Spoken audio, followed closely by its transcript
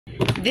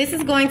This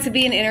is going to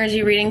be an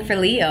energy reading for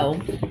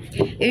Leo.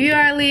 If you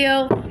are a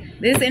Leo,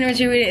 this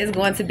energy reading is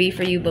going to be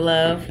for you,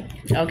 beloved.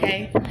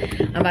 Okay?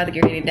 I'm about to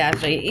get ready to dive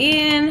straight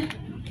in.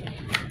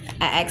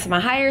 I ask my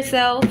higher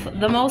self,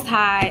 the Most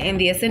High, and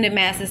the Ascended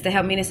Masters to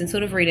help me in this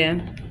intuitive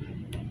reading.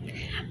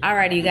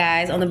 Alrighty, you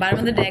guys. On the bottom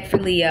of the deck for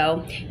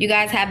Leo, you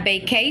guys have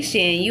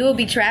vacation. You will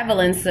be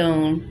traveling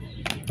soon.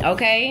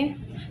 Okay?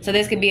 So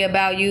this could be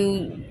about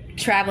you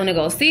traveling to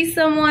go see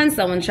someone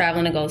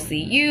traveling to go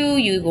see you,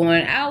 you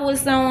going out with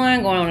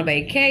someone, going on a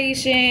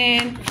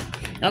vacation.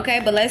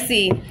 Okay, but let's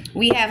see.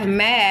 We have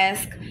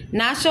mask,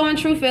 not showing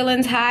true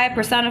feelings, hide,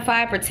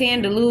 personify,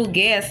 pretend, delude,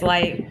 guess.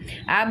 Like,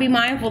 I'll be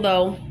mindful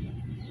though.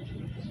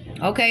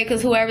 Okay,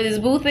 because whoever this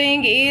boo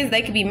thing is,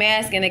 they could be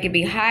masking, they could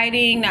be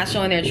hiding, not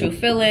showing their true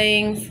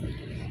feelings.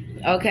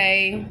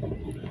 Okay,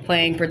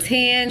 playing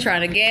pretend,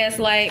 trying to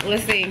gaslight.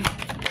 Let's see.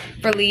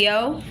 For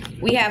Leo,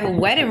 we have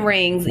wedding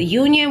rings,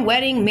 union,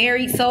 wedding,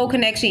 married, soul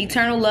connection,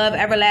 eternal love,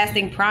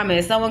 everlasting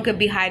promise. Someone could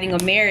be hiding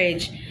a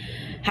marriage,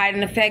 hiding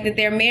the fact that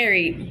they're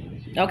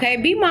married. Okay,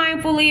 be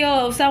mindful,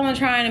 Leo, of someone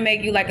trying to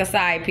make you like a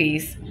side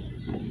piece.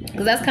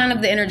 Because that's kind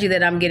of the energy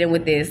that I'm getting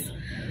with this.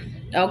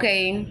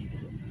 Okay,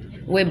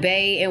 with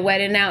bae and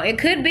wedding. Now, it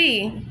could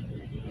be,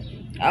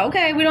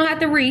 okay, we don't have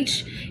to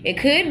reach. It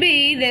could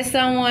be that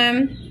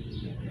someone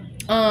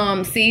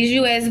sees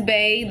you as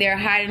bae. They're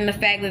hiding the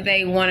fact that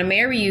they want to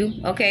marry you.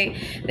 Okay,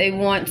 they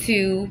want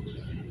to,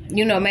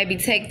 you know, maybe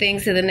take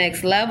things to the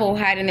next level,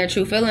 hiding their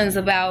true feelings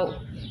about,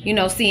 you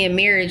know, seeing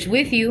marriage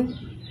with you.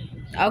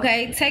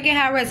 Okay, take it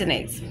how it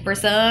resonates. For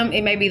some,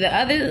 it may be the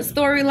other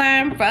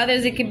storyline. For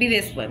others, it could be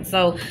this one.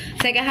 So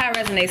take it how it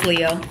resonates,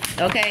 Leo.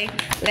 Okay,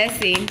 let's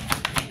see.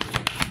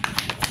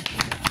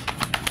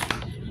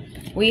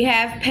 We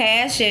have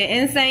passion,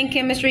 insane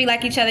chemistry,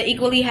 like each other,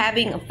 equally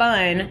having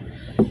fun.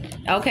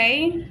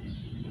 Okay,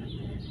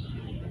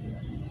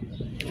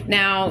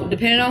 now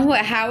depending on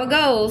how it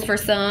goes for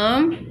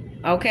some,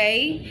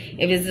 okay,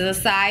 if it's a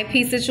side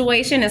piece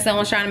situation and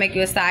someone's trying to make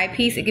you a side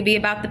piece, it could be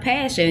about the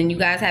passion. You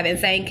guys have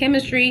insane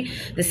chemistry,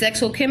 the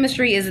sexual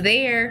chemistry is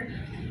there.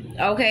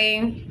 Okay,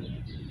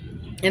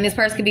 and this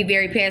person could be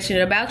very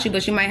passionate about you,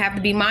 but you might have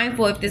to be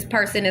mindful if this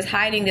person is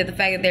hiding the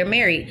fact that they're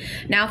married.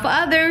 Now for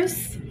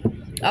others,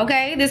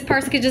 okay, this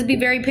person could just be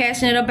very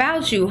passionate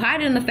about you,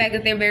 hiding the fact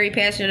that they're very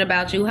passionate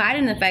about you,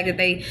 hiding the fact that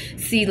they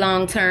see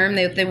long term,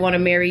 that they want to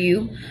marry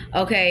you.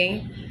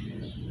 Okay,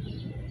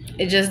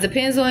 it just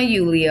depends on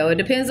you, Leo. It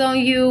depends on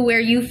you, where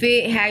you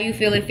fit, how you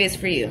feel it fits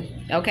for you.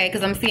 Okay,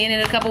 because I'm seeing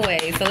it a couple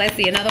ways. So let's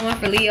see, another one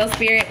for Leo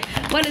spirit.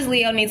 What does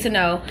Leo need to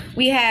know?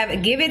 We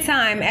have give it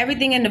time,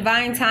 everything in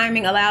divine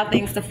timing, allow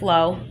things to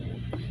flow.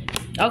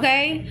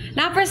 Okay,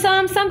 now for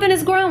some, something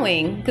is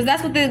growing, because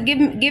that's what the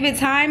give it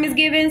time is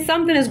giving.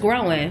 Something is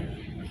growing.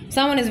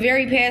 Someone is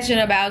very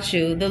passionate about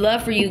you. The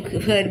love for you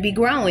could be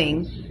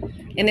growing,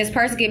 and this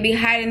person could be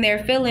hiding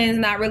their feelings,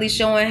 not really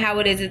showing how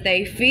it is that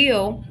they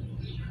feel,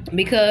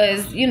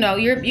 because you know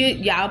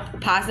y'all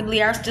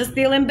possibly are just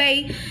still in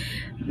bae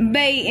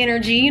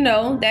energy. You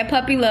know, that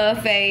puppy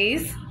love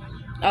phase.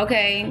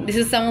 Okay, this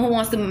is someone who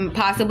wants to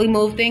possibly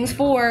move things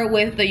forward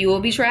with the you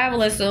will be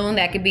traveling soon.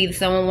 That could be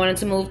someone wanting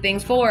to move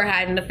things forward,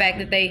 hiding the fact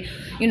that they,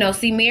 you know,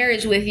 see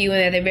marriage with you and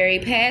that they're very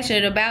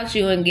passionate about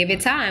you, and give it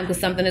time because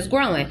something is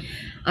growing.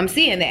 I'm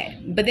seeing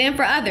that. But then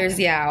for others,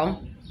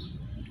 y'all,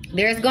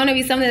 there's going to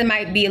be something that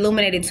might be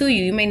illuminated to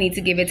you. You may need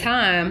to give it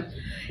time,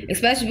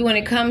 especially when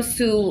it comes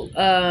to,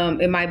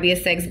 it might be a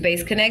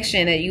sex-based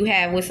connection that you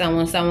have with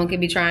someone. Someone could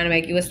be trying to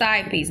make you a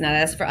side piece. Now,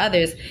 that's for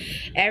others.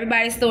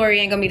 Everybody's story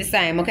ain't going to be the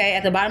same, okay?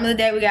 At the bottom of the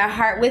deck, we got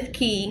heart with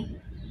key.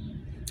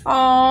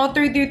 Oh,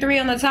 333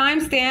 on the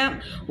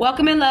timestamp.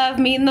 Welcome in love,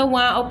 meeting the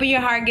one, open your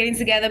heart, getting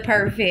together,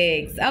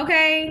 perfect.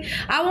 Okay?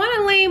 I want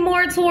to lean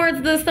more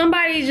towards the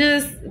somebody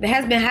just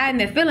has been hiding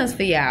their feelings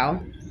for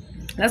y'all.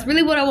 That's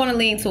really what I want to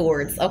lean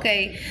towards,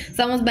 okay?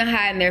 Someone's been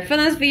hiding their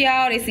feelings for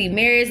y'all. They see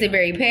marriage. They're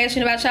very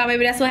passionate about y'all.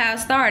 Maybe that's how it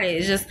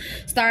started. It just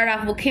started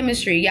off with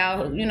chemistry.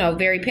 Y'all, you know,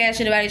 very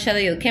passionate about each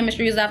other. The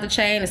chemistry was off the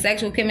chain. The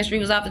sexual chemistry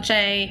was off the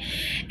chain.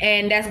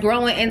 And that's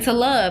growing into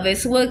love.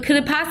 It's what could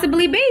it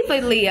possibly be for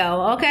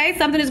Leo, okay?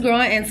 Something is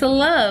growing into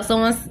love.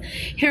 Someone's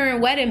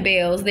hearing wedding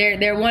bells.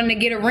 They're wanting to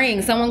get a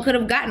ring. Someone could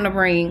have gotten a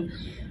ring.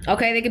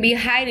 Okay, they could be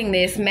hiding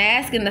this,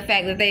 masking the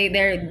fact that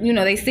they're you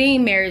know, they see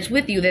marriage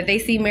with you, that they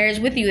see marriage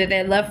with you, that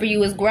their love for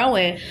you is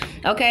growing.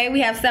 Okay, we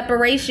have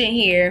separation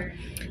here.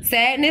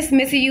 Sadness,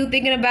 missing you,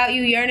 thinking about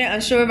you, yearning,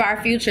 unsure of our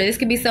future. This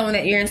could be someone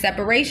that you're in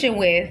separation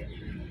with.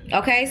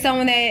 Okay,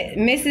 someone that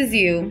misses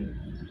you.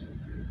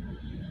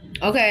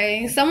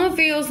 Okay, someone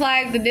feels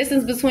like the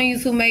distance between you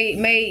two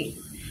made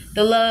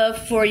the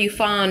love for you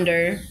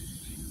fonder.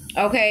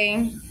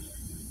 Okay,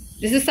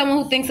 this is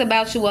someone who thinks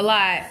about you a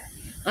lot.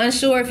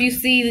 Unsure if you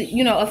see,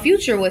 you know, a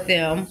future with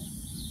them.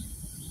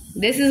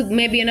 This is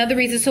maybe another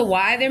reason to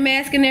why they're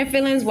masking their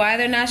feelings, why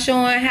they're not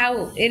showing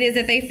how it is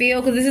that they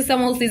feel, because this is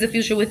someone who sees a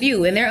future with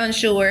you, and they're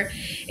unsure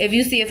if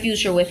you see a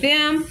future with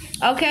them.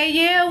 Okay,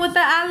 yeah, with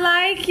the I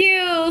like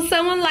you.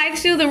 Someone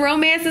likes you. The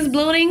romance is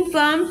blooming.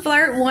 Fun,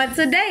 flirt, want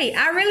to date.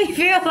 I really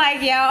feel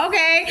like, y'all,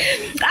 okay,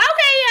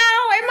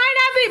 y'all, it might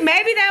not be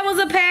maybe that was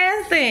a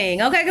past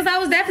thing. Okay, because I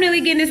was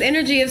definitely getting this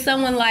energy of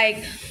someone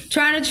like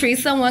trying to treat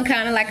someone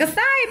kind of like a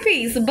side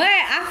piece. But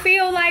I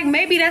feel like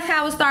maybe that's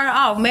how it started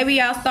off. Maybe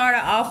y'all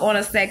started off on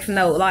a sex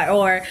note, like,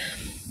 or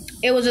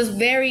it was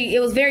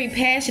very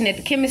passionate.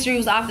 The chemistry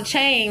was off the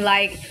chain.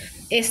 Like,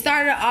 it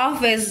started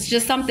off as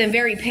just something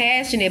very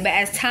passionate, but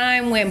as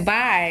time went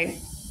by,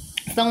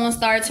 someone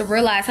started to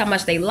realize how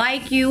much they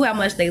like you, how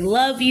much they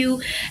love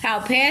you, how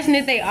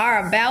passionate they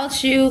are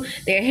about you.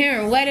 They're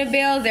hearing wedding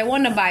bells. They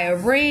want to buy a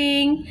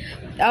ring.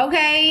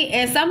 Okay,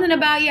 and something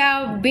about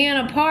y'all being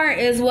apart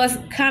is what's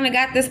kind of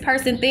got this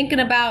person thinking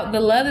about the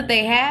love that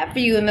they have for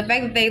you and the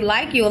fact that they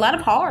like you. A lot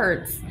of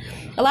hearts,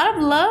 a lot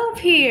of love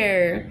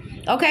here.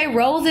 Okay,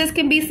 roses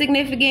can be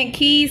significant.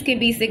 Keys can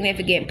be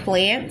significant.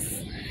 Plants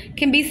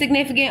can be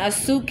significant. A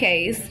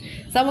suitcase.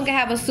 Someone can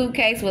have a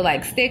suitcase with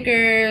like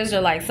stickers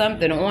or like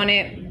something on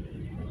it.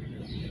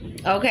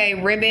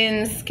 Okay,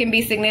 ribbons can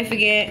be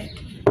significant.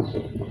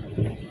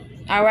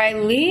 All right,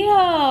 Leo.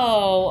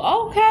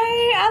 Okay,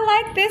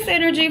 I like this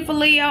energy for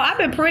Leo. I've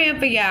been praying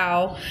for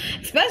y'all,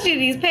 especially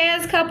these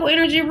past couple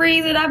energy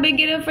reads that I've been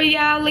getting for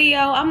y'all, Leo.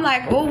 I'm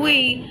like, oh,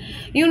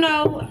 you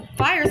know,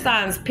 fire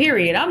signs,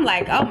 period. I'm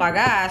like, oh my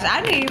gosh,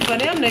 I need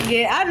them to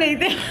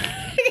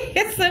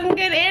get some good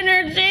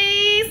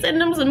energy. Send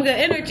them some good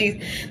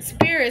energy.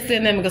 Spirit,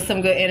 send them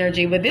some good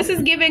energy. But this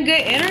is giving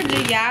good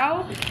energy,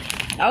 y'all.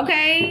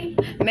 Okay,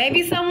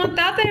 maybe someone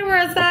thought they were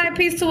a side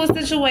piece to a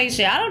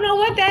situation. I don't know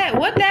what I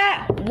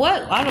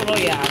don't know,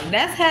 y'all.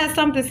 That has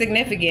something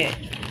significant.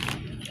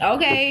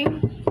 Okay,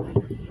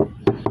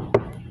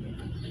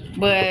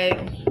 but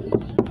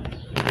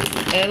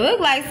it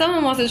looked like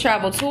someone wants to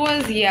travel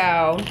towards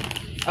y'all.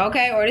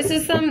 Okay, or this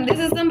is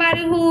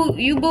somebody who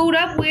you booed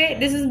up with.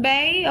 This is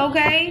bae.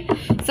 Okay,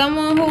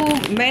 someone who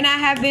may not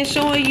have been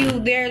showing you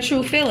their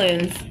true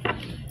feelings.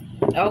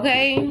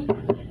 Okay.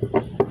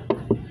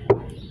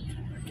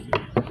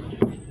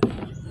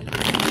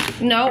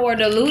 No, or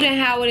diluting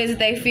how it is that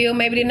they feel.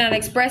 Maybe they're not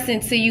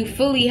expressing to you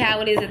fully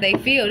how it is that they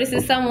feel. This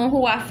is someone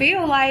who I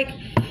feel like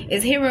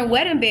is hearing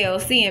wedding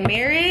bells, seeing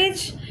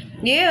marriage.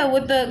 Yeah,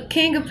 with the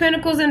King of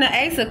Pentacles and the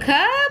Ace of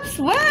Cups.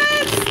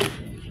 What?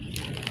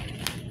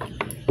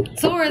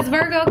 Taurus,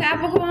 Virgo,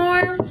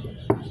 Capricorn.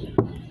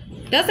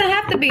 Doesn't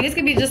have to be. This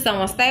could be just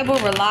someone stable,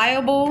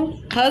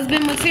 reliable,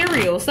 husband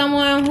material.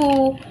 Someone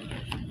who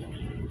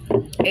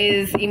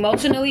is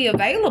emotionally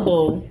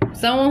available.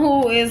 Someone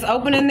who is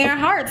opening their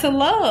heart to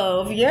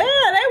love. Yeah,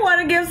 they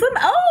want to give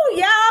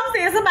I'm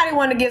saying somebody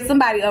want to give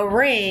somebody a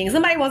ring.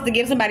 Somebody wants to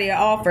give somebody an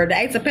offer. The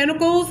Ace of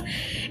Pentacles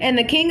and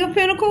the King of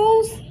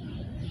Pentacles.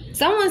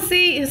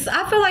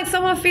 I feel like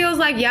someone feels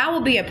like y'all will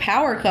be a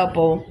power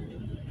couple.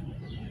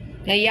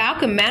 And y'all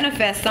can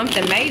manifest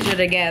something major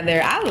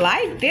together. I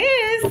like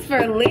this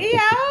for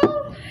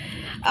Leo.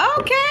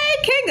 Okay,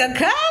 King of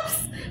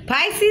Cups.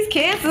 Pisces,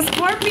 Cancer,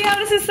 Scorpio.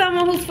 This is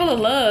someone who's full of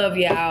love,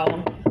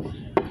 y'all.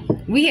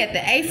 We had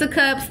the Ace of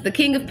Cups, the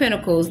King of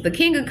Pentacles, the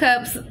King of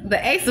Cups, the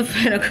Ace of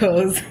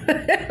Pentacles.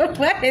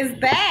 What is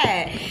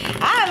that?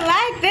 I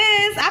like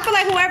this. I feel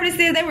like whoever this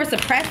is, they were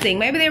suppressing.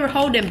 Maybe they were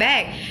holding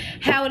back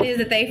how it is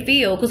that they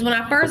feel. Because when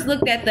I first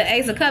looked at the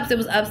Ace of Cups, it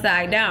was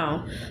upside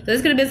down. So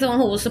this could have been someone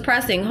who was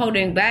suppressing,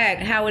 holding back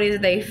how it is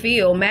that they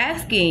feel,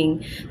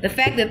 masking the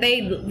fact that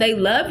they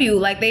love you.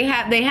 Like they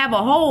have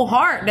a whole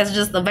heart that's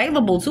just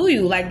available to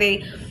you. Like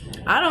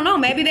I don't know,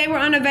 maybe they were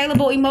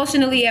unavailable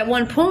emotionally at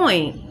one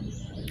point.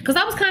 Because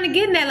I was kind of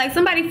getting that, like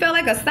somebody felt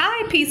like a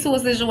side piece to a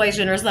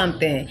situation or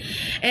something.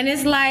 And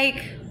it's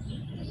like,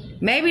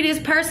 maybe this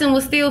person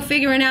was still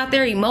figuring out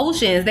their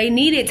emotions. They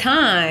needed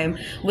time.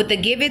 With the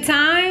give it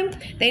time,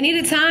 they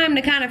needed time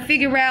to kind of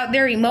figure out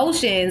their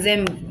emotions.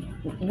 And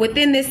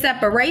within this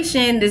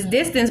separation, this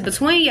distance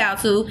between y'all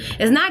two,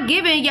 it's not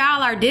giving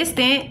y'all are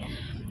distant.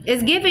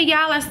 It's giving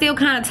y'all are still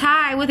kind of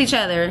tied with each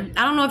other.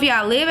 I don't know if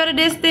y'all live at a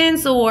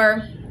distance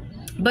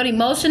but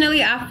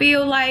emotionally, I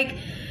feel like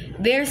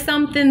there's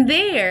something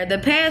there. The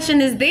passion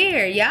is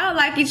there. Y'all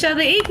like each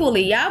other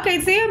equally. Y'all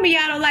can't tell me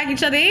y'all don't like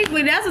each other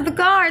equally. That's what the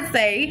cards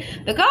say.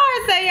 The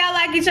cards say y'all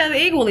like each other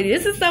equally.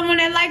 This is someone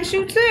that likes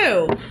you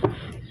too.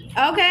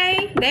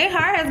 Okay? Their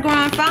heart has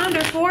grown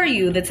fonder for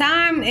you. The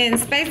time and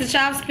space that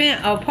y'all spent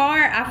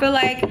apart, I feel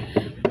like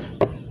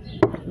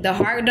the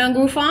heart done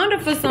grew fonder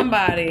for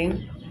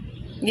somebody.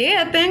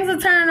 Yeah, things are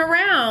turning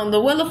around. The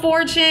Wheel of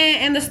Fortune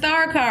and the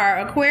Star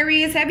card.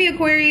 Aquarius, heavy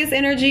Aquarius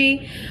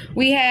energy.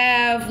 We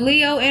have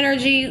Leo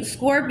energy,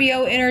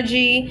 Scorpio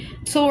energy,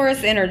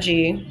 Taurus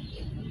energy.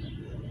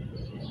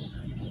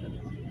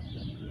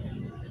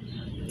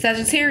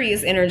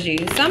 Sagittarius energy.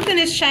 Something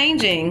is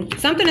changing.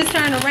 Something is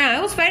turning around.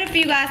 It was fated for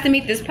you guys to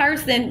meet this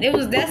person. It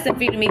was destined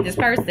for you to meet this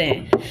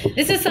person.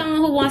 This is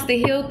someone who wants to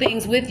heal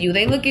things with you.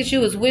 They look at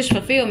you as wish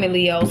fulfillment,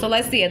 Leo. So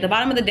let's see. At the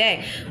bottom of the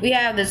deck, we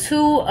have the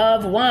Two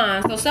of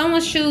Wands. So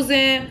someone's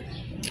choosing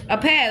a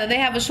path. They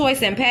have a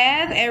choice in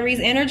path.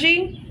 Aries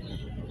energy.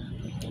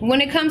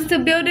 When it comes to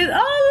building, look,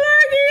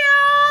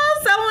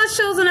 y'all, someone's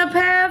choosing a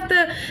path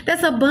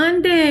that's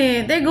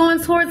abundant. They're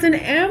going towards an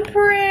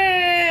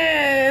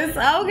Empress.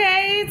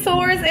 Okay,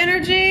 Taurus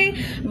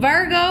energy,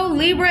 Virgo,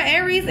 Libra,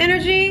 Aries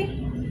energy.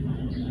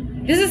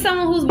 This is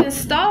someone who's been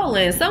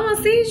stalling.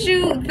 Someone sees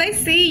you. They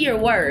see your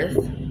worth.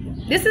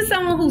 This is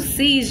someone who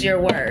sees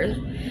your worth.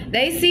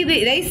 They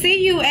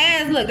see you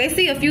as, look, they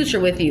see a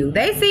future with you.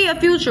 They see a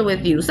future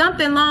with you.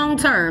 Something long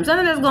term.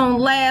 Something that's going to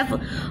last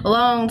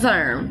long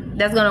term.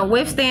 That's going to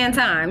withstand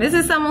time. This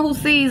is someone who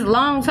sees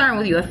long term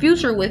with you. A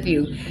future with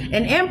you.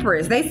 An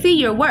Empress. They see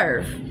your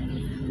worth.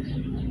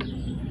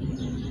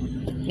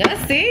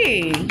 Let's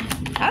see.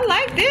 I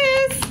like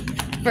this.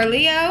 For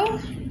Leo,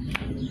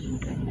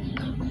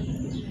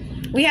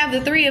 we have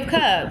the Three of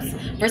Cups.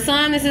 For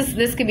some,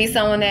 this could be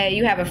someone that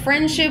you have a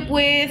friendship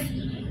with.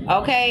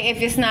 Okay,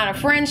 if it's not a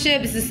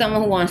friendship, this is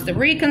someone who wants to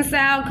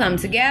reconcile, come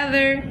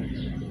together.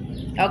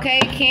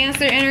 Okay,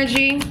 Cancer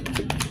energy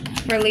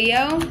for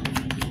Leo.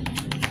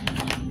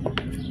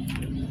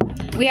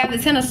 We have the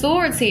Ten of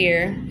Swords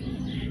here.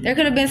 There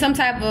could have been some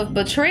type of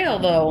betrayal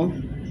though.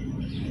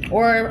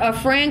 Or a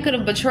friend could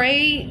have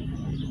betrayed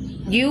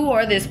you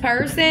or this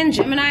person.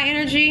 Gemini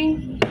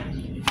energy.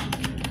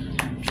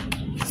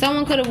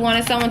 Someone could have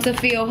wanted someone to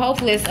feel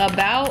hopeless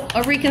about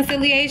a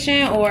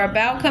reconciliation or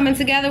about coming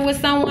together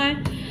with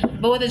someone.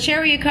 But with the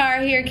Chariot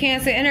card here,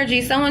 Cancer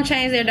energy, someone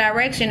changed their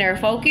direction, their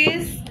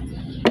focus.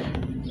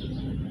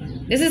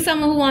 This is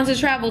someone who wants to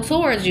travel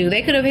towards you.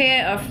 They could have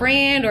had a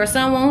friend or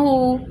someone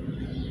who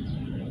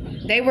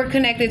they were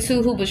connected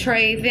to who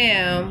betrayed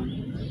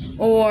them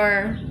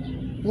or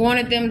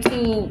wanted them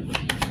to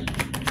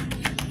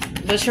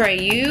betray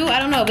you. I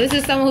don't know. But this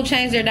is someone who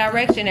changed their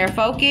direction, their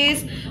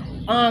focus.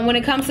 When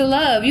it comes to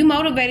love, you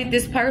motivated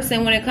this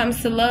person when it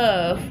comes to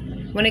love.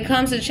 When it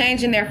comes to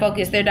changing their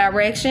focus, their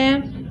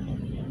direction.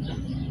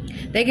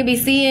 They could be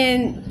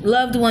seeing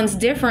loved ones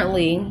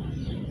differently.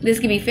 This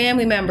could be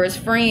family members,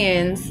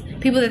 friends,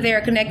 people that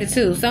they're connected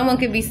to. Someone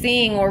could be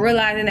seeing or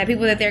realizing that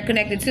people that they're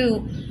connected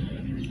to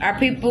are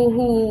people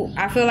who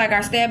I feel like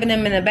are stabbing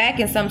them in the back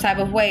in some type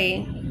of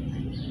way.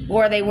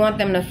 Or they want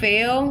them to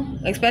fail,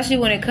 especially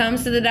when it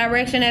comes to the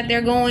direction that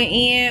they're going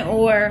in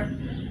or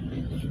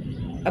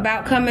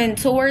about coming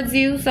towards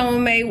you.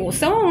 Someone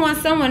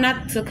wants someone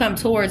not to come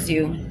towards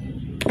you.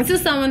 This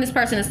is someone this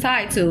person is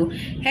tied to.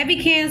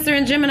 Heavy Cancer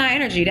and Gemini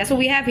energy. That's what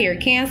we have here.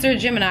 Cancer,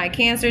 Gemini,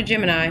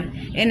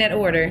 in that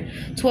order.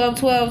 12,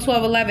 12,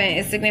 12, 11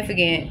 is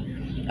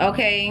significant.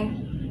 Okay.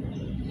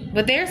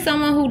 But there's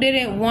someone who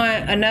didn't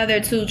want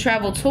another to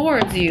travel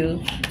towards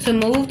you, to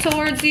move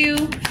towards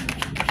you.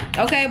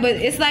 Okay, but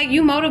it's like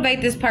you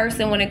motivate this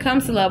person when it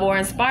comes to love or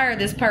inspire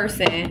this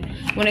person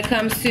when it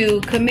comes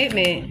to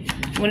commitment,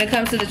 when it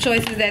comes to the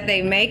choices that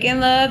they make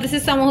in love. This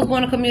is someone who's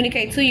going to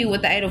communicate to you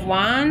with the Eight of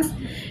Wands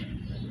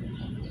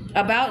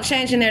about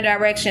changing their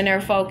direction, their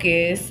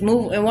focus,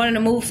 and wanting to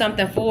move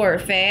something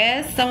forward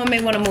fast. Someone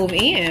may want to move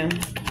in.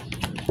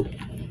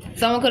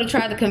 Someone could have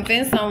tried to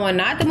convince someone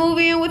not to move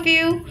in with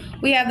you.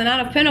 We have the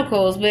Nine of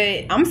Pentacles,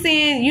 but I'm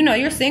saying, you know,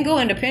 you're single,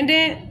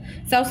 independent,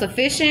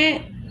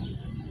 self-sufficient.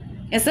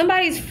 And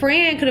somebody's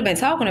friend could have been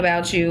talking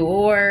about you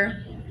or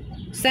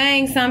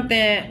saying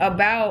something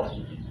about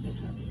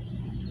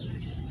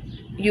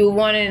you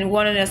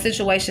wanting a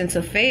situation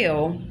to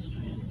fail.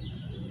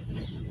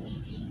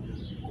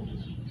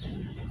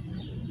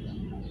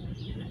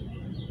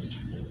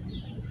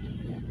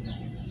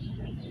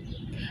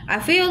 I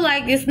feel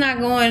like it's not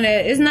going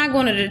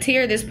to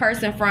deter this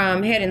person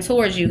from heading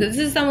towards you, because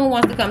this is someone who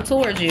wants to come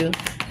towards you.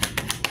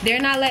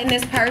 They're not letting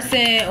this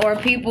person or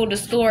people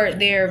distort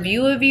their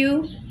view of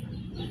you.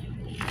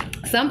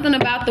 Something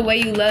about the way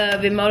you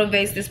love, it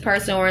motivates this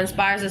person or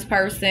inspires this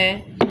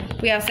person.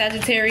 We have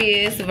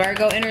Sagittarius,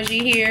 Virgo energy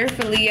here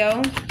for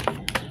Leo.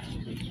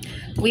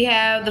 We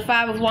have the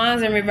Five of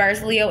Wands in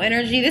reverse, Leo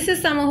energy. This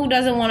is someone who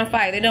doesn't want to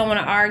fight. They don't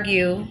want to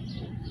argue.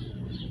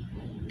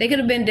 They could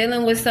have been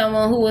dealing with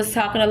someone who was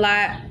talking a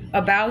lot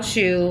about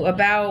you,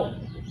 about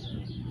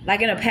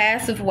like in a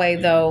passive way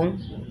though.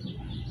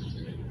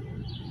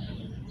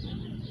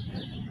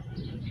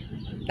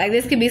 Like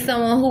this could be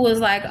someone who was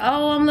like,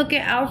 oh, I'm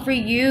looking out for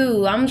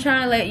you. I'm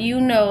trying to let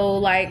you know,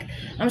 like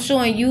I'm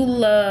showing you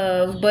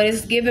love, but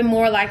it's given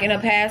more like in a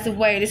passive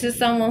way. This is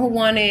someone who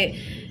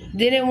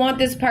didn't want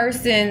this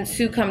person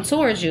to come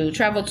towards you,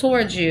 travel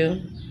towards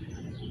you,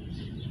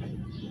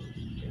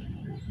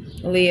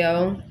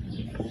 Leo.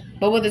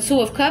 But with the Two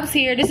of Cups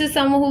here, this is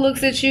someone who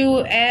looks at you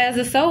as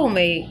a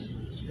soulmate.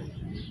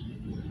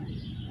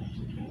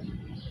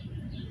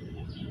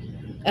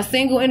 A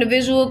single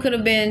individual could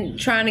have been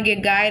trying to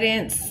get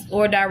guidance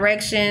or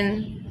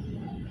direction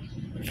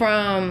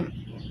from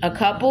a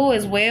couple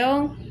as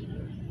well.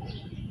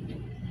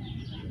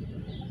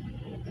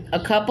 A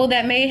couple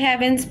that may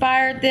have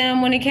inspired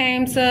them when it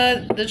came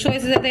to the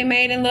choices that they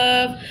made in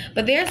love.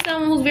 But there's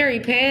someone who's very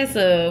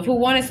passive, who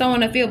wanted someone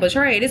to feel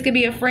betrayed. This could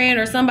be a friend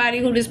or somebody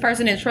who this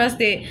person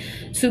entrusted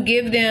to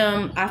give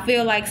them, I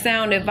feel like,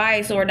 sound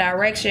advice or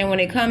direction when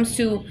it comes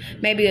to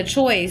maybe a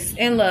choice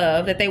in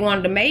love that they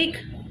wanted to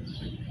make.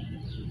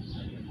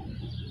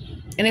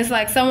 And it's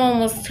like someone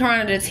was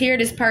trying to deter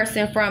this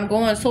person from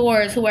going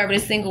towards whoever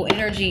this single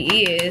energy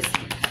is.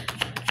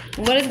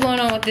 What is going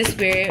on with this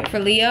spirit for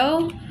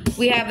Leo?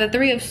 We have the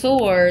Three of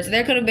Swords.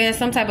 There could have been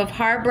some type of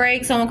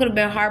heartbreak. Someone could have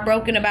been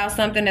heartbroken about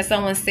something that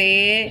someone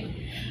said.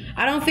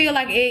 I don't feel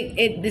like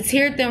it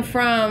deterred them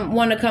from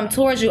wanting to come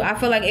towards you. I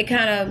feel like it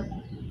kind of,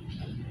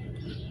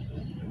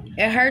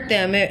 it hurt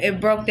them.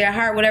 It broke their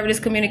heart, whatever this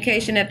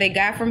communication that they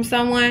got from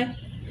someone.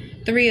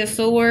 Three of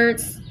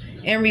Swords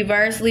in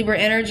reverse, Libra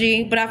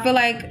energy. But I feel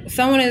like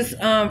someone is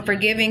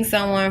forgiving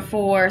someone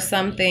for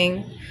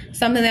something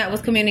that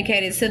was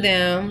communicated to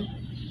them.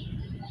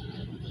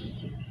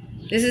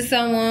 This is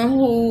someone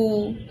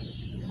who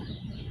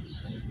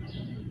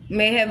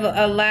may have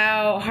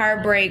allowed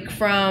heartbreak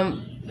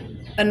from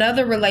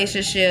another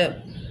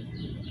relationship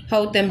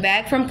hold them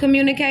back from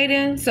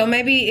communicating. So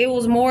maybe it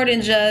was more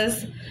than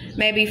just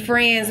maybe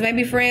friends.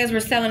 Maybe friends were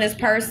telling this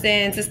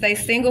person to stay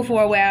single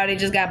for a while. They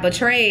just got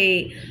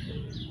betrayed.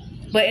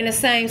 But in the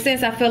same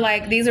sense, I feel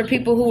like these are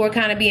people who were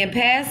kind of being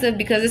passive,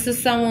 because this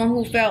is someone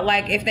who felt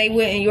like if they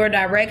went in your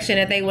direction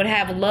that they would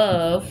have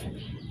love,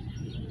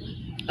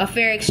 a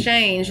fair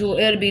exchange.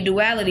 It'll be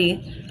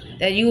duality,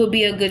 that you would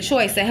be a good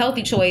choice, a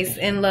healthy choice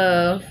in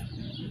love.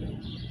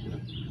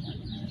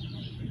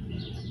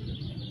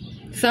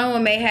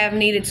 Someone may have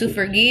needed to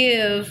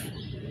forgive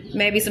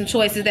maybe some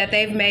choices that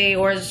they've made,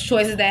 or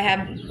choices that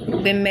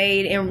have been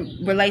made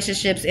in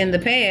relationships in the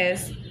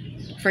past.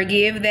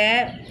 Forgive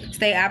that.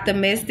 Stay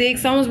optimistic.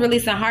 Someone's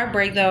releasing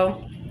heartbreak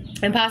though,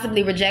 and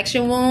possibly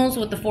rejection wounds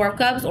with the Four of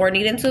Cups, or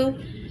needing to.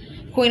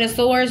 Queen of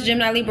Swords,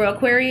 Gemini, Libra,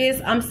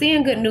 Aquarius. I'm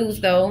seeing good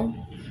news though,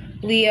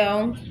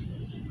 Leo.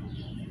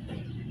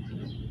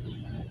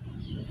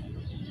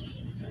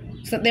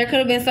 So there could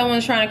have been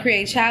someone trying to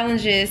create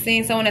challenges,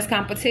 seeing someone as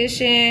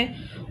competition,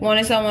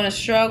 wanting someone to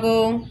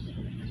struggle.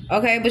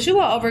 Okay, but you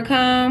will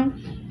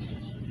overcome.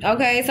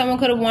 Okay, someone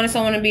could have wanted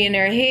someone to be in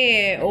their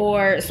head,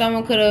 or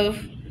someone could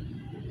have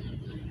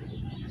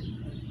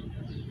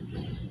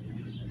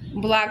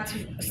blocked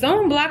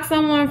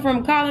someone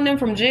from calling them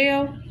from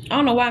jail. I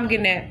don't know why I'm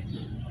getting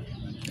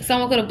that.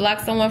 Someone could have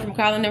blocked someone from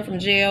calling them from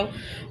jail,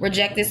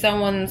 rejected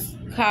someone's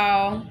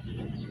call.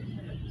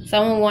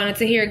 Someone wanted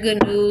to hear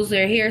good news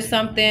or hear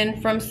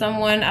something from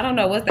someone. I don't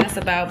know what that's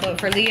about,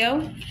 but for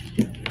Leo,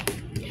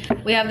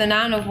 we have the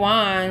Nine of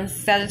Wands,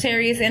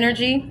 Sagittarius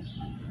energy.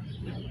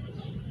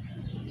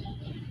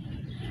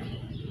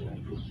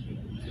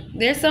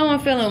 There's someone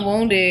feeling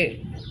wounded.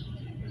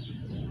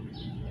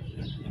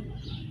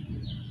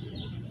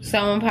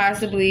 Someone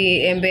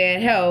possibly in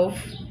bad health.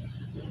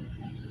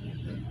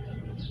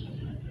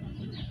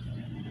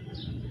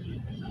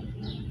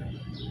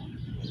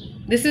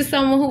 This is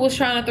someone who was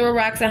trying to throw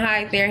rocks and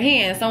hide their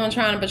hands. Someone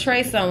trying to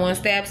betray someone,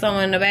 stab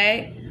someone in the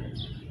back.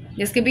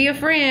 This could be a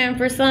friend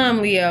for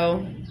some,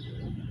 Leo.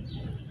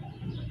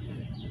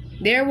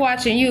 They're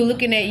watching you,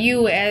 looking at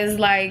you as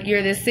like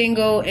you're this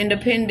single,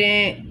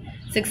 independent,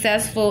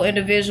 successful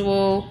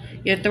individual.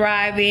 You're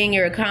thriving,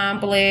 you're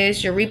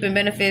accomplished, you're reaping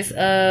benefits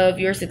of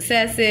your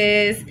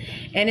successes.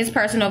 And this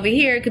person over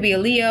here could be a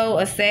Leo,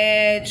 a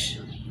Sag.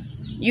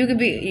 You could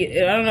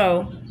be, I don't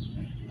know.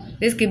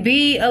 This could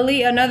be a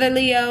Leo, another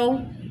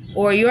Leo,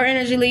 or your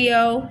energy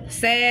Leo,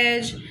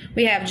 Sag.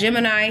 We have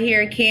Gemini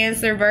here,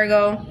 Cancer,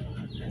 Virgo.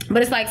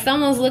 But it's like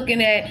someone's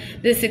looking at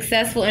this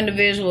successful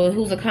individual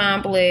who's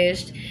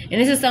accomplished,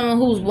 and this is someone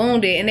who's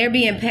wounded, and they're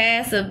being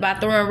passive by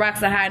throwing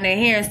rocks and hiding their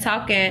hands,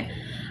 talking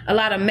a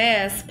lot of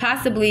mess.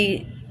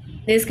 Possibly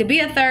this could be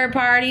a third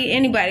party,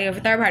 anybody, a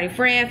third party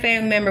friend,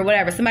 family member,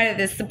 whatever, somebody that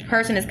this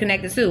person is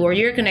connected to, or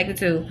you're connected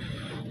to,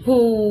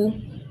 who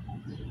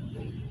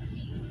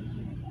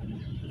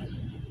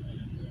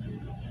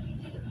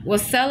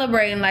was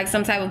celebrating like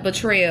some type of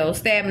betrayal,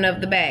 stabbing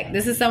up the back.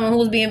 This is someone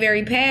who's being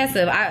very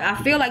passive. I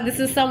feel like this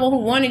is someone who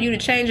wanted you to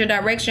change your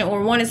direction,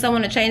 or wanted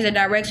someone to change their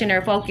direction,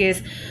 their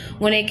focus,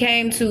 when it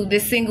came to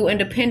this single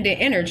independent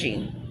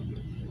energy.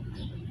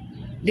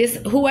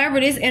 Whoever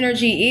this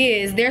energy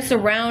is, they're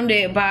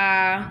surrounded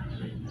by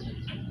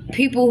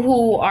people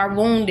who are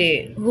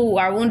wounded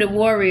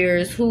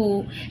warriors,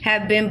 who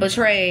have been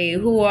betrayed,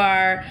 who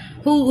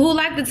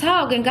like to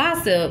talk and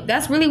gossip.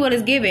 That's really what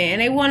it's giving.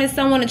 And they wanted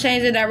someone to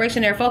change the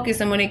direction, their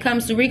focus. And when it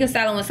comes to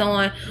reconciling with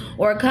someone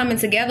or coming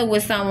together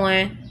with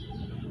someone,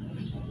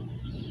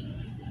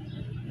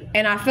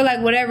 and I feel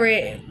like whatever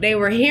they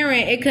were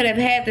hearing, it could have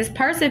had this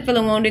person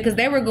feeling wounded because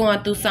they were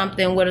going through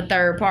something with a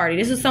third party.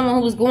 This is someone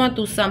who was going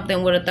through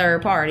something with a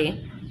third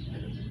party.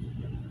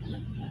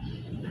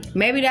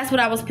 Maybe that's what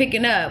I was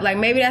picking up. Like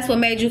maybe that's what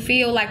made you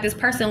feel like this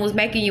person was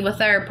making you a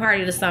third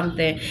party to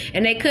something.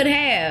 And they could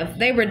have.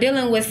 They were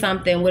dealing with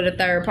something with a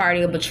third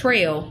party, a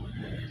betrayal.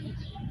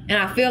 And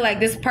I feel like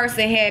this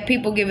person had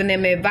people giving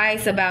them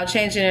advice about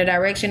changing their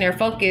direction, their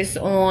focus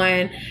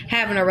on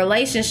having a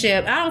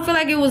relationship. I don't feel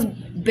like it was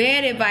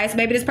bad advice.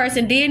 Maybe this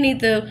person did need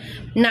to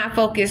not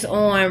focus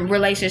on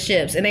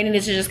relationships, and they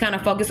needed to just kind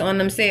of focus on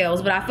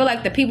themselves. But I feel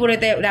like the people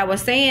that were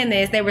saying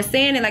this, they were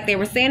saying it like they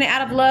were saying it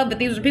out of love, but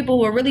these were people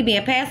who were really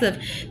being passive.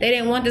 They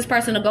didn't want this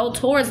person to go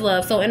towards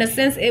love. So in a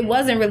sense, it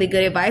wasn't really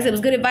good advice. It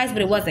was good advice,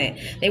 but it wasn't.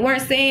 They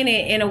weren't saying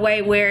it in a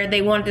way where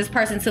they wanted this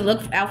person to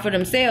look out for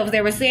themselves.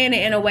 They were saying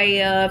it in a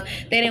way of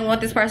they didn't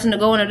want this person to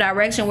go in a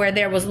direction where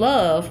there was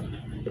love.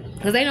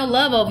 Because ain't no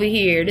love over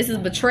here. This is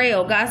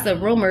betrayal,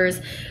 gossip, rumors.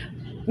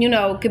 You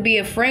know, could be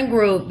a friend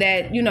group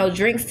that, you know,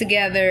 drinks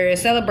together,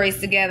 celebrates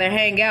together,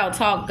 hang out,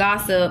 talk,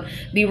 gossip,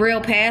 be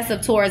real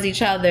passive towards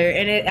each other.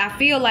 And I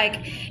feel like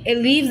it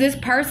leaves this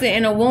person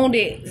in a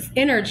wounded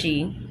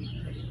energy.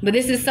 But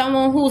this is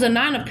someone who's a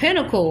 9 of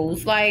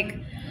Pentacles, like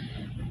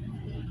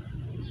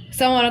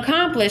someone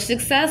accomplished,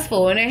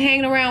 successful, and they're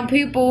hanging around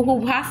people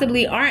who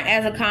possibly aren't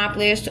as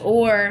accomplished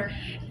or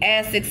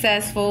as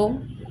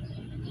successful.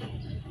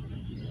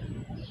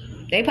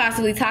 They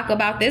possibly talk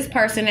about this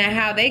person and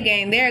how they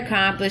gained their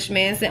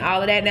accomplishments and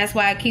all of that. And that's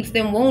why it keeps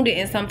them wounded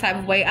in some type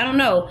of way. I don't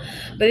know.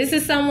 But this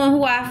is someone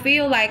who I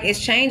feel like is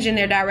changing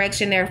their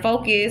direction, their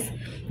focus.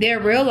 They're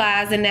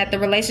realizing that the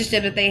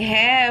relationship that they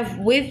have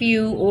with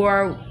you,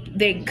 or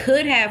they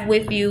could have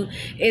with you,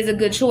 is a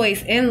good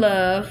choice in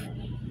love.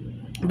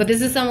 But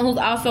this is someone who's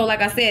also,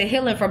 like I said,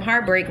 healing from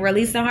heartbreak,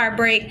 releasing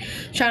heartbreak,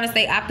 trying to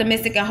stay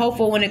optimistic and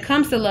hopeful when it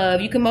comes to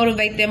love. You can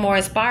motivate them or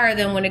inspire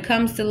them when it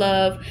comes to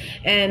love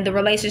and the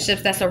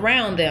relationships that's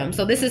around them.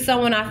 So this is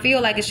someone I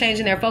feel like is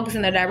changing their focus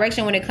and their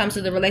direction when it comes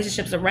to the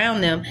relationships around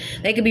them.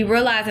 They could be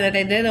realizing that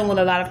they're dealing with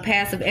a lot of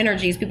passive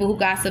energies, people who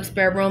gossip,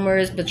 spread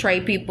rumors,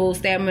 betray people,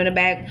 stab them in the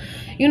back,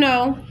 you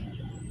know,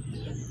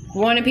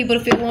 wanting people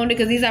to feel wounded,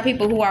 because these are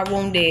people who are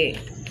wounded.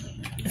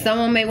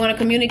 Someone may want to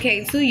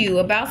communicate to you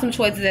about some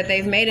choices that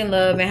they've made in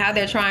love and how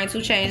they're trying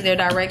to change their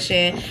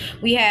direction.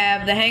 We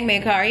have the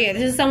Hangman card. Yeah,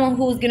 this is someone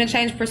who's going to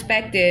change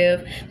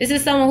perspective. This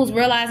is someone who's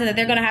realizing that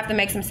they're going to have to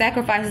make some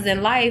sacrifices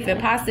in life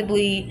and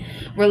possibly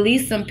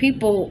release some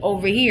people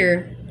over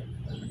here.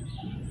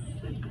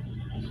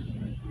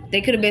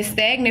 They could have been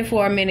stagnant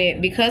for a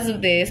minute because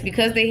of this,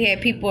 because they had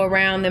people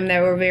around them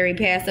that were very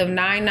passive.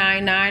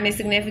 999 is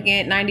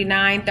significant.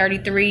 99,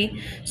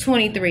 33,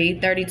 23,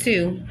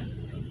 32.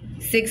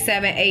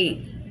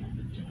 678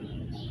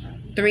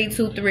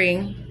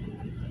 323.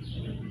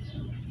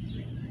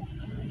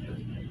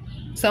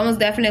 Someone's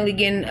definitely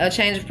getting a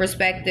change of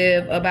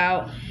perspective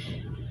about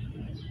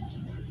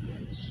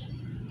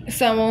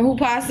someone who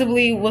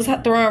possibly was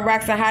throwing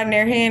rocks and hiding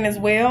their hand as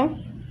well.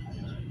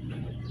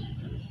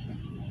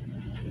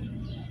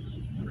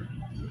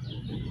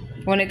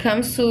 When it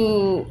comes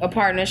to a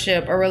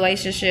partnership, a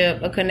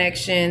relationship, a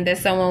connection that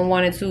someone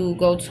wanted to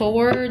go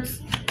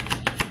towards,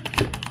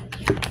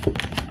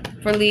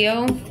 for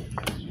Leo,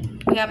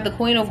 we have the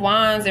Queen of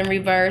Wands in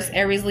reverse,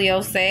 Aries,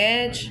 Leo,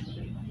 Sag.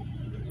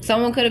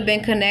 Someone could have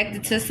been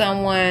connected to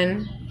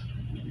someone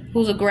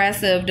who's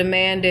aggressive,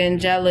 demanding,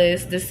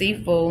 jealous,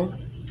 deceitful.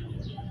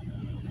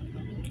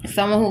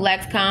 Someone who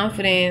lacks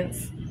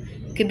confidence.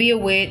 Could be a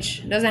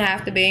witch, doesn't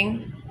have to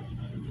be.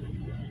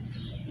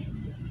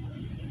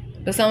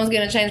 But someone's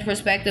going to change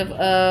perspective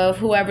of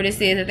whoever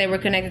this is that they were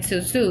connected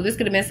to too. This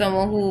could have been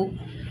someone who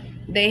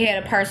they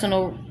had a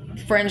personal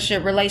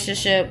friendship,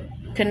 relationship,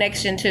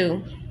 connection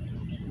to.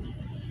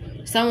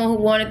 Someone who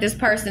wanted this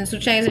person to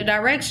change their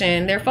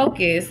direction, their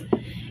focus.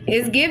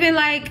 Is giving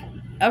like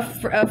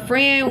a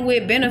friend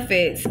with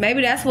benefits.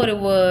 Maybe that's what it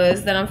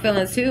was that I'm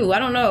feeling too. I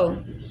don't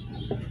know.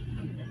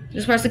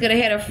 This person could have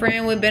had a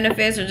friend with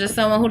benefits, or just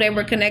someone who they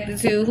were connected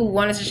to who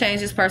wanted to change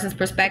this person's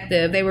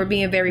perspective. They were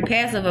being very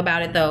passive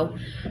about it though,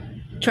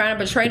 trying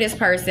to betray this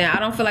person. I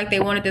don't feel like they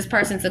wanted this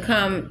person to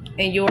come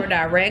in your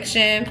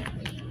direction.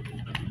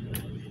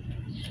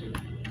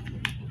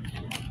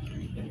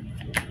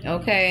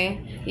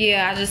 Okay,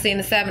 yeah, I just seen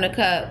the 7 of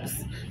Cups.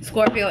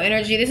 Scorpio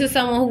energy. This is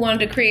someone who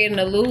wanted to create an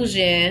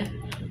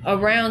illusion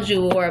around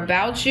you or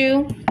about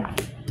you.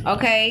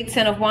 Okay,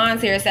 10 of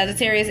Wands here.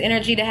 Sagittarius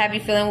energy to have you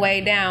feeling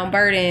weighed down,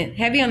 burdened,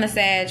 heavy on the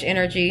Sag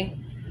energy.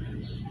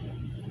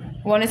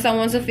 Wanting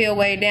someone to feel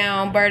weighed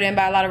down, burdened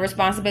by a lot of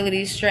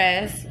responsibility,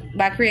 stress,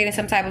 by creating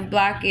some type of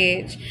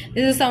blockage.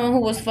 This is someone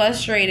who was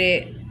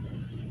frustrated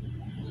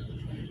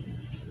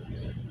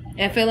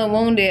and feeling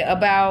wounded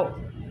about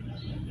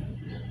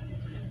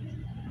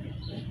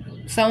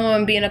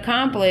someone being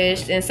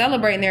accomplished and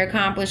celebrating their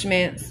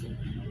accomplishments.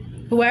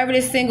 Whoever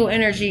this single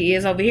energy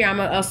is over here,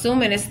 I'm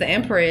assuming it's the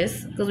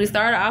Empress, because we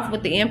started off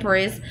with the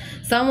Empress.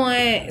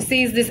 Someone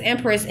sees this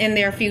Empress in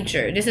their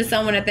future. This is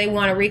someone that they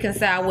want to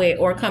reconcile with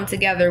or come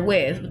together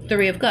with.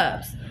 3 of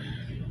Cups.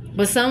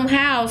 But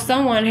somehow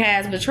someone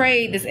has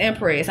betrayed this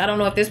Empress. I don't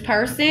know if this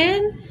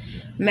person,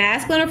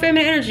 masculine or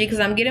feminine energy, because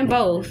I'm getting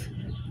both,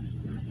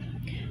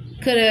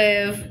 could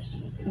have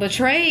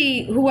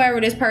betrayed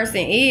whoever this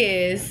person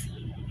is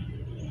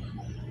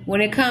when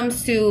it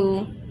comes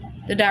to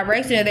the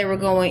direction that they were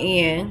going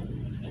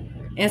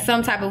in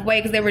some type of way,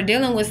 because they were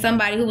dealing with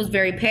somebody who was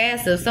very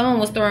passive. Someone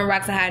was throwing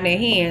rocks and hiding their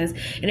hands,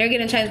 and they're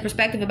getting a change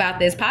perspective about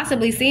this,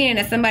 possibly seeing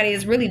that somebody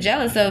is really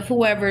jealous of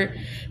whoever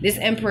this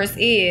Empress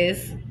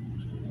is.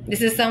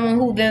 This is someone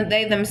who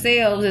they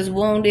themselves is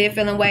wounded,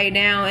 feeling weighed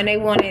down, and they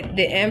wanted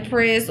the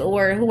Empress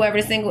or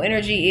whoever the single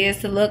energy is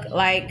to look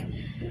like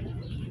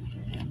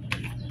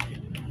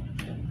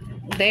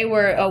they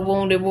were a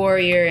wounded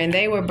warrior, and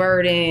they were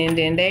burdened,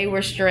 and they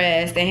were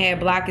stressed and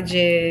had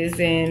blockages.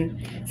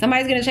 And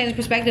somebody's going to change the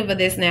perspective of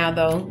this now,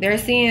 though. They're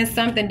seeing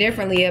something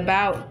differently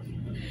about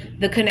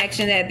the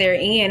connection that they're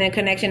in and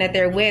connection that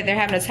they're with. They're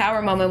having a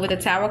Tower moment with the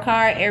Tower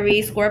card,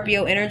 Aries,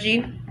 Scorpio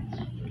energy.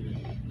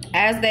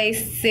 As they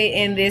sit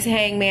in this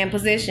hangman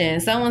position,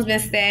 someone's been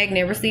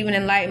stagnant, receiving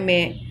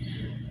enlightenment.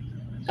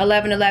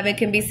 11-11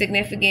 can be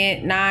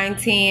significant.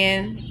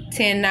 9-10,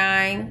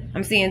 10-9.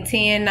 I'm seeing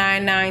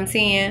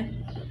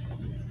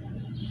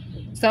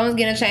 10-9-9-10. Someone's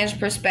getting a change of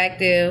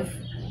perspective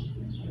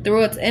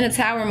through it in a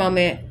Tower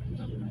moment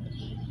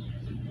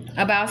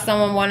about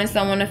someone wanting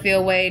someone to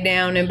feel weighed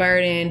down and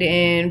burdened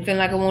and feeling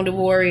like a wounded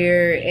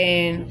warrior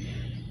and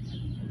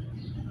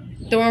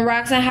throwing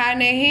rocks and hiding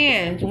their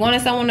hands,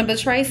 wanting someone to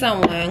betray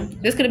someone.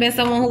 This could have been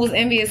someone who was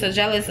envious or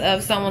jealous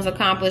of someone's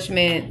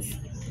accomplishments,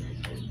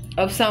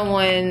 of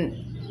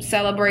someone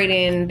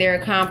celebrating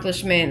their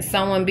accomplishments,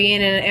 someone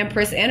being in an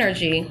Empress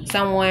energy,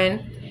 someone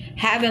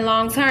having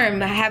long-term,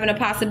 having a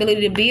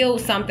possibility to build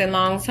something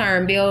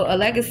long-term, build a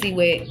legacy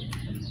with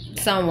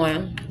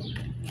someone.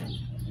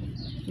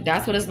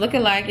 That's what it's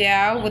looking like,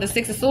 y'all. With the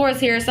Six of Swords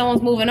here,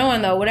 someone's moving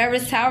on, though. Whatever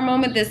this Tower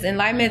moment, this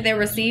enlightenment they're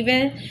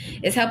receiving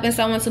is helping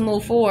someone to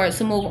move forward,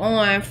 to move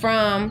on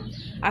from,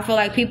 I feel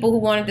like, people who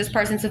wanted this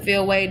person to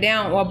feel weighed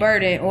down or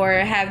burdened or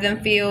have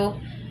them feel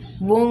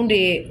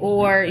wounded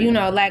or, you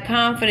know, lack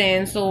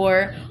confidence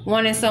or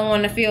wanting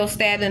someone to feel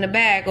stabbed in the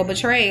back or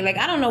betrayed. Like,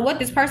 I don't know what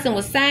this person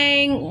was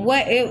saying,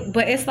 but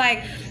it's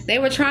like they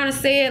were trying to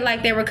say it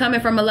like they were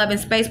coming from a loving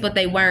space, but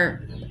they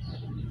weren't.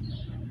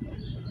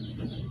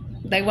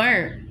 They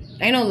weren't.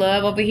 Ain't no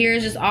love over here.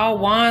 It's just all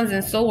wands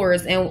and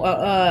swords and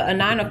a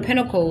 9 of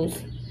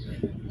pentacles.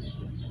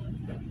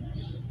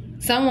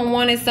 Someone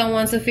wanted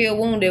someone to feel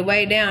wounded,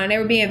 weighed down, and they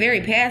were being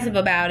very passive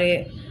about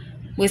it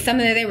with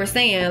something that they were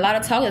saying, a lot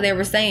of talk that they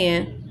were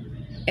saying.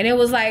 And it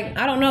was like,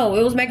 I don't know,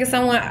 it was making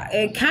someone,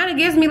 it kind of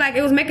gives me like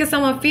it was making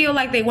someone feel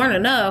like they weren't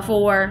enough,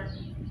 or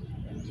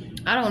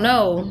I don't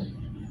know.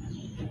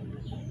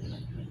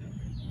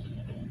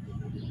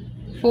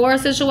 For a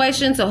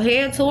situation, to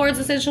head towards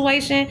a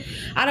situation.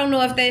 I don't know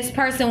if this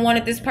person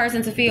wanted this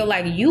person to feel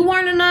like you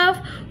weren't enough,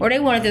 or they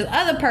wanted this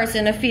other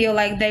person to feel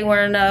like they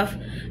weren't enough.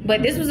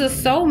 But this was a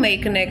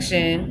soulmate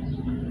connection.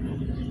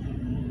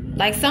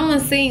 Like someone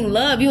seeing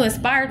love. You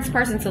inspired this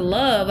person to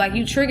love. Like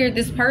you triggered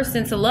this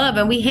person to love.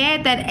 And we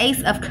had that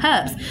Ace of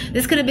Cups.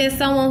 This could have been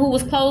someone who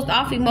was closed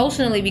off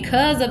emotionally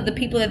because of the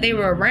people that they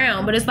were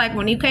around. But it's like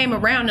when you came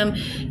around them,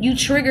 you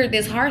triggered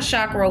this heart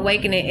chakra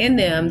awakening in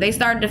them. They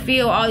started to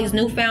feel all these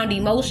newfound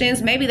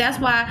emotions. Maybe that's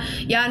why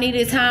y'all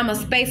needed time or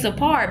space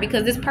apart,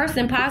 because this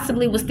person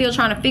possibly was still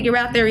trying to figure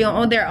out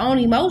their own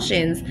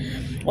emotions.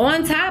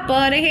 On top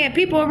of, they had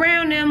people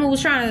around them who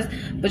was trying to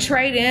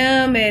betray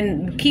them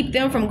and keep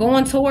them from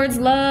going towards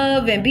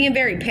love and being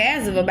very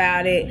passive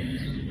about it.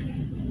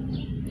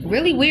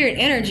 Really weird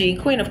energy.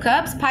 Queen of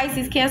Cups,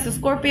 Pisces, Cancer,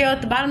 Scorpio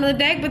at the bottom of the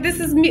deck. But this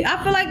is me.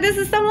 I feel like this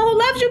is someone who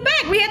loves you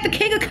back. We had the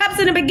King of Cups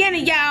in the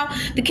beginning, y'all.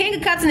 The King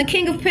of Cups and the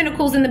King of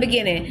Pentacles in the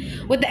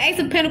beginning. With the Ace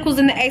of Pentacles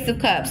and the Ace of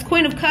Cups.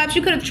 Queen of Cups,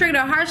 you could have triggered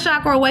a heart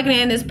chakra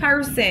awakening in this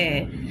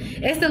person.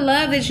 It's the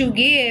love that you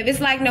give.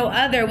 It's like no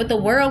other. With the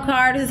World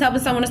card, this is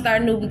helping someone to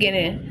start a new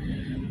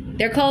beginning.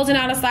 They're closing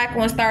out a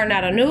cycle and starting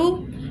out a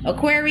new.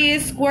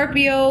 Aquarius,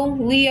 Scorpio,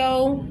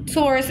 Leo,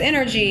 Taurus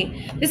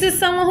energy. This is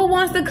someone who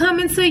wants to come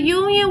into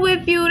union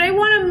with you. They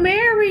want to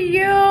marry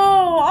you.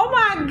 Oh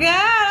my God.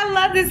 I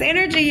love this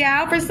energy,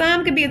 y'all. For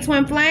some, it could be a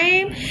twin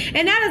flame.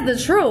 And that is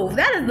the truth.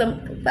 That is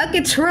the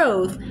fucking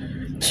truth.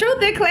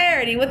 Truth and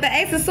clarity. With the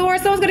Ace of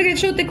Swords, someone's going to get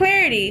truth and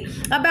clarity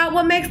about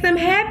what makes them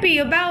happy,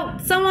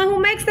 about someone who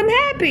makes them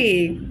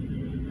happy.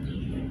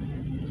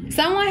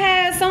 Someone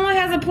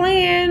has a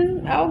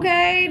plan,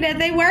 okay, that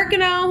they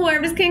working on.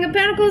 Whoever this King of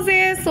Pentacles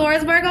is,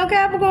 Taurus, Virgo,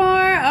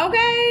 Capricorn,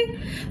 okay.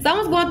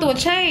 Someone's going through a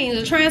change,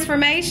 a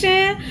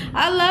transformation.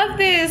 I love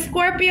this.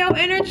 Scorpio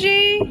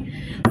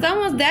energy.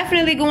 Someone's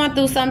definitely going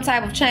through some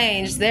type of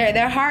change.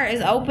 Their heart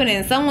is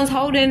opening. Someone's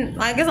holding,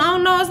 like, I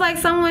don't know, it's like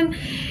someone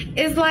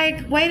is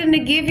like waiting to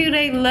give you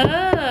their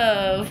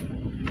love.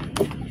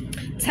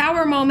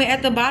 Tower moment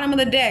at the bottom of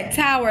the deck.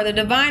 Tower, the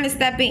divine is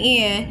stepping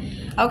in.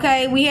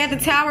 Okay, we had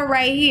the Tower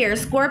right here.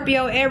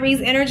 Scorpio, Aries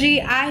energy.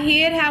 I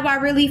hid how I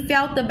really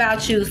felt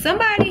about you.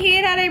 Somebody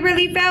hid how they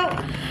really felt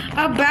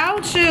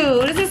about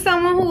you. This is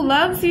someone who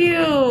loves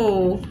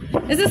you.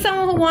 This is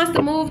someone who wants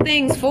to move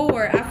things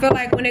forward. I feel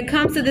like when it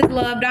comes to this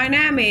love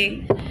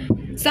dynamic,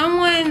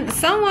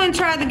 someone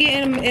tried to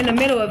get in the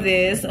middle of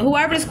this.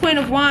 Whoever this Queen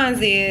of Wands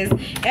is,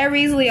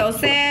 Aries, Leo,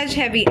 Sag,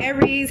 heavy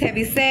Aries,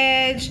 heavy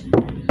Sag.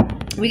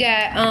 We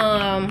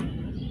got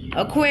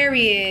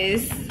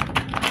Aquarius,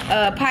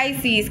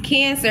 Pisces,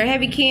 Cancer,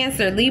 heavy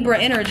Cancer, Libra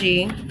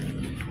energy,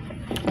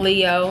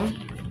 Leo.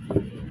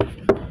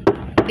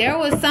 There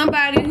was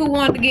somebody who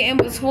wanted to get in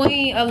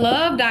between a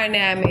love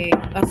dynamic,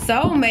 a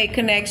soulmate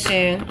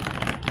connection.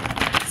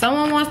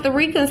 Someone wants to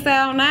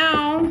reconcile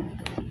now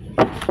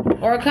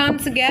or come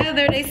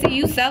together. They see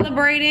you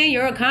celebrating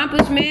your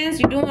accomplishments.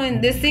 You're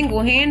doing this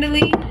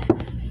single-handedly.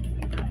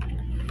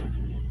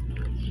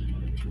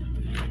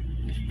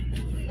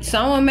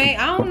 Someone may,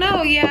 I don't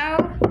know,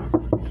 y'all.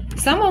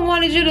 Someone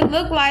wanted you to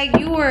look like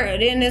you were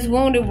in this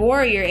wounded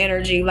warrior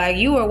energy, like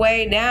you were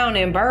weighed down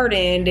and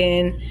burdened,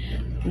 and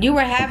you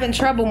were having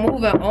trouble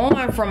moving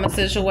on from a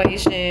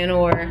situation,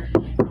 or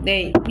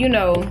they, you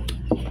know,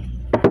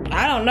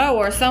 I don't know,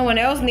 or someone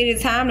else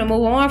needed time to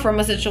move on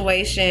from a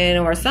situation,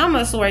 or some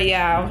of swear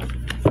y'all.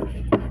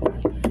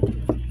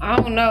 I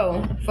don't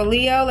know. For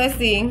Leo, let's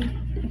see.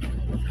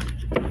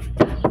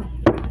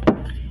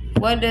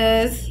 What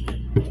does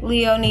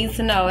Leo need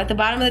to know? At the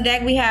bottom of the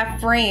deck, we have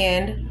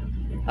friend.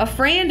 A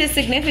friend is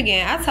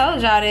significant. I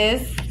told y'all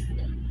this.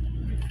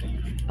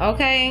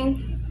 Okay.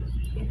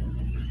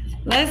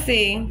 Let's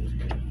see.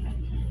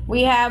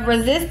 We have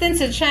resistant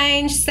to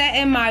change, set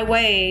in my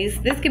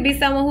ways. This could be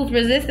someone who's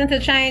resistant to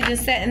change and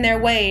set in their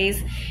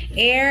ways.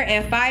 Air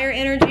and fire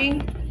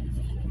energy.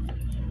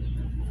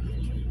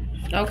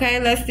 Okay,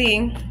 let's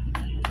see.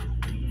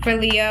 For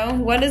Leo,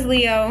 what does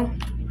Leo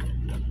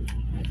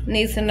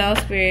need to know,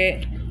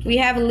 Spirit? We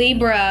have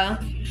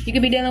Libra. You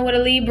could be dealing with a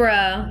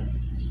Libra.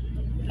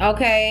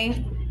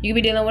 Okay. You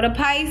could be dealing with a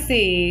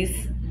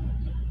Pisces.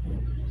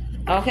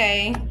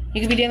 Okay.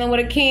 You could be dealing with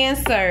a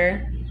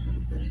Cancer.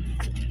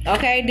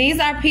 Okay.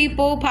 These are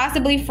people,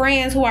 possibly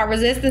friends, who are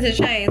resistant to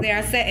change. They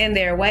are set in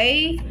their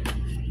way.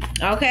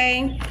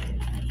 Okay.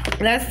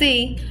 Let's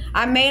see.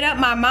 I made up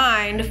my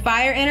mind.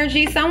 Fire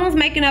energy. Someone's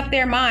making up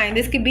their mind.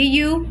 This could be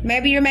you.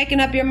 Maybe you're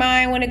making up your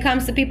mind when it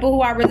comes to people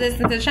who are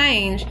resistant to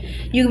change.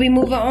 You could be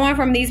moving on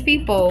from these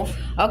people.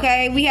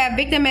 Okay. We have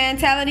victim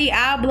mentality.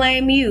 I'll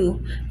blame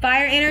you.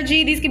 Fire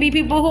energy. These could be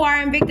people who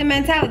are in victim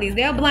mentalities.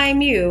 They'll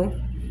blame you.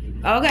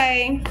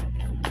 Okay.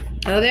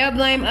 So they'll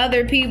blame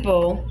other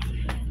people.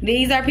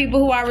 These are people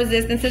who are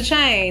resistant to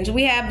change.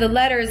 We have the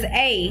letters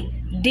A,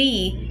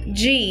 D,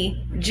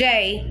 G,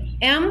 J,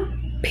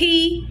 M,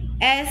 P,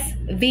 S,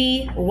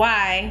 V,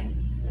 Y.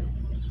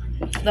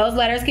 Those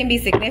letters can be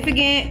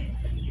significant.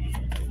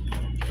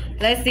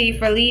 Let's see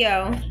for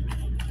Leo.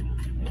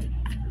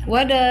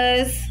 What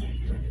does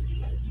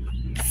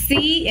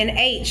C and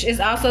H is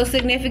also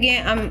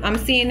significant? I'm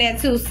seeing that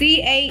too.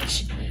 C,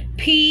 H,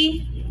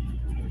 P,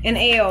 and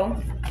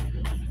L.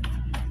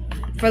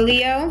 For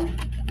Leo,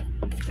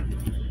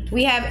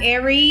 we have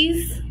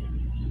Aries.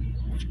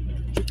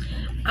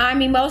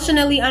 I'm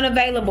emotionally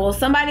unavailable.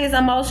 Somebody is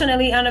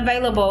emotionally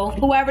unavailable.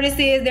 Whoever this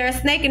is, they're a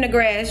snake in the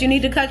grass. You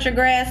need to cut your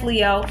grass,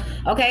 Leo.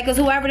 Okay, because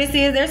whoever this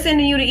is, they're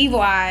sending you the evil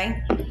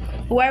eye.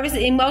 Whoever's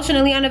an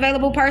emotionally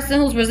unavailable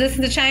person who's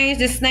resistant to change,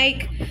 this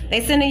snake,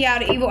 they sending y'all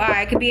the evil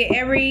eye. It could be an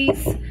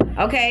Aries.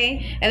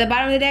 Okay, at the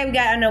bottom of the day, we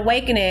got an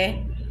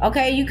awakening.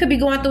 Okay, you could be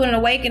going through an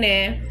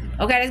awakening.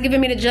 Okay, that's giving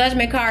me the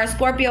Judgment card.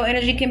 Scorpio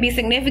energy can be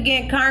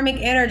significant. Karmic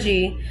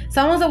energy.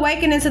 Someone's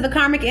awakening to the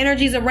karmic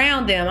energies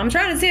around them. I'm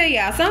trying to tell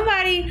y'all,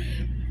 somebody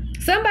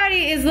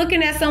is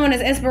looking at someone as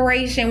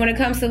inspiration when it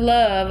comes to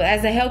love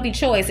as a healthy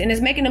choice, and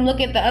it's making them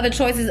look at the other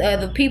choices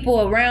of the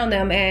people around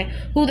them and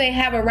who they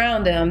have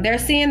around them. They're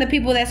seeing the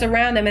people that's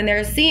around them, and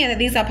they're seeing that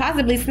these are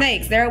possibly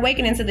snakes. They're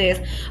awakening to this.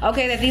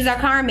 Okay, that these are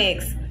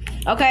karmics.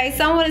 Okay,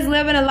 someone is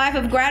living a life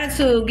of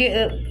gratitude.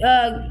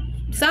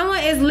 Someone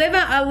is living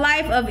a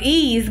life of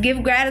ease.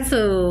 Give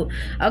gratitude.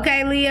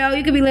 Okay, Leo,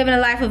 you could be living a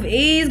life of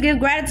ease. Give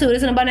gratitude.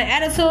 It's an abundant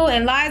attitude,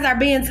 and lies are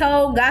being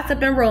told,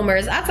 gossip, and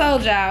rumors. I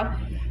told y'all.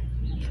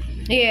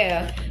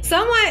 Yeah.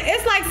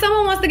 It's like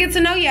someone wants to get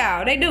to know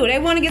y'all. They do. They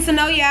want to get to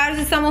know y'all.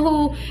 This is someone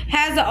who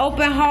has an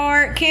open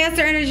heart.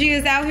 Cancer energy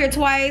is out here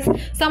twice.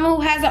 Someone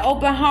who has an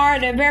open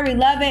heart. They're very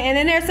loving. And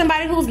then there's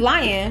somebody who's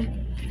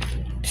lying,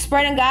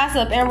 spreading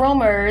gossip and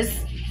rumors.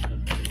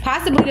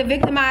 Possibly to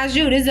victimize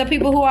you. These are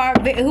people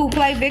who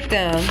play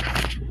victim,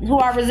 who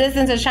are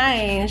resistant to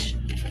change.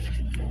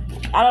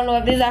 I don't know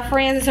if these are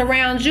friends that's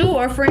around you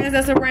or friends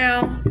that's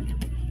around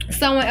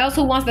someone else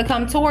who wants to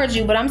come towards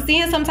you. But I'm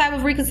seeing some type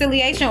of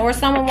reconciliation or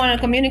someone want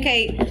to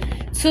communicate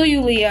to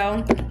you,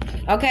 Leo.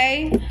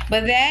 Okay?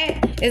 But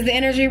that is the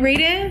energy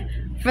reading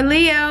for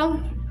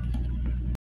Leo.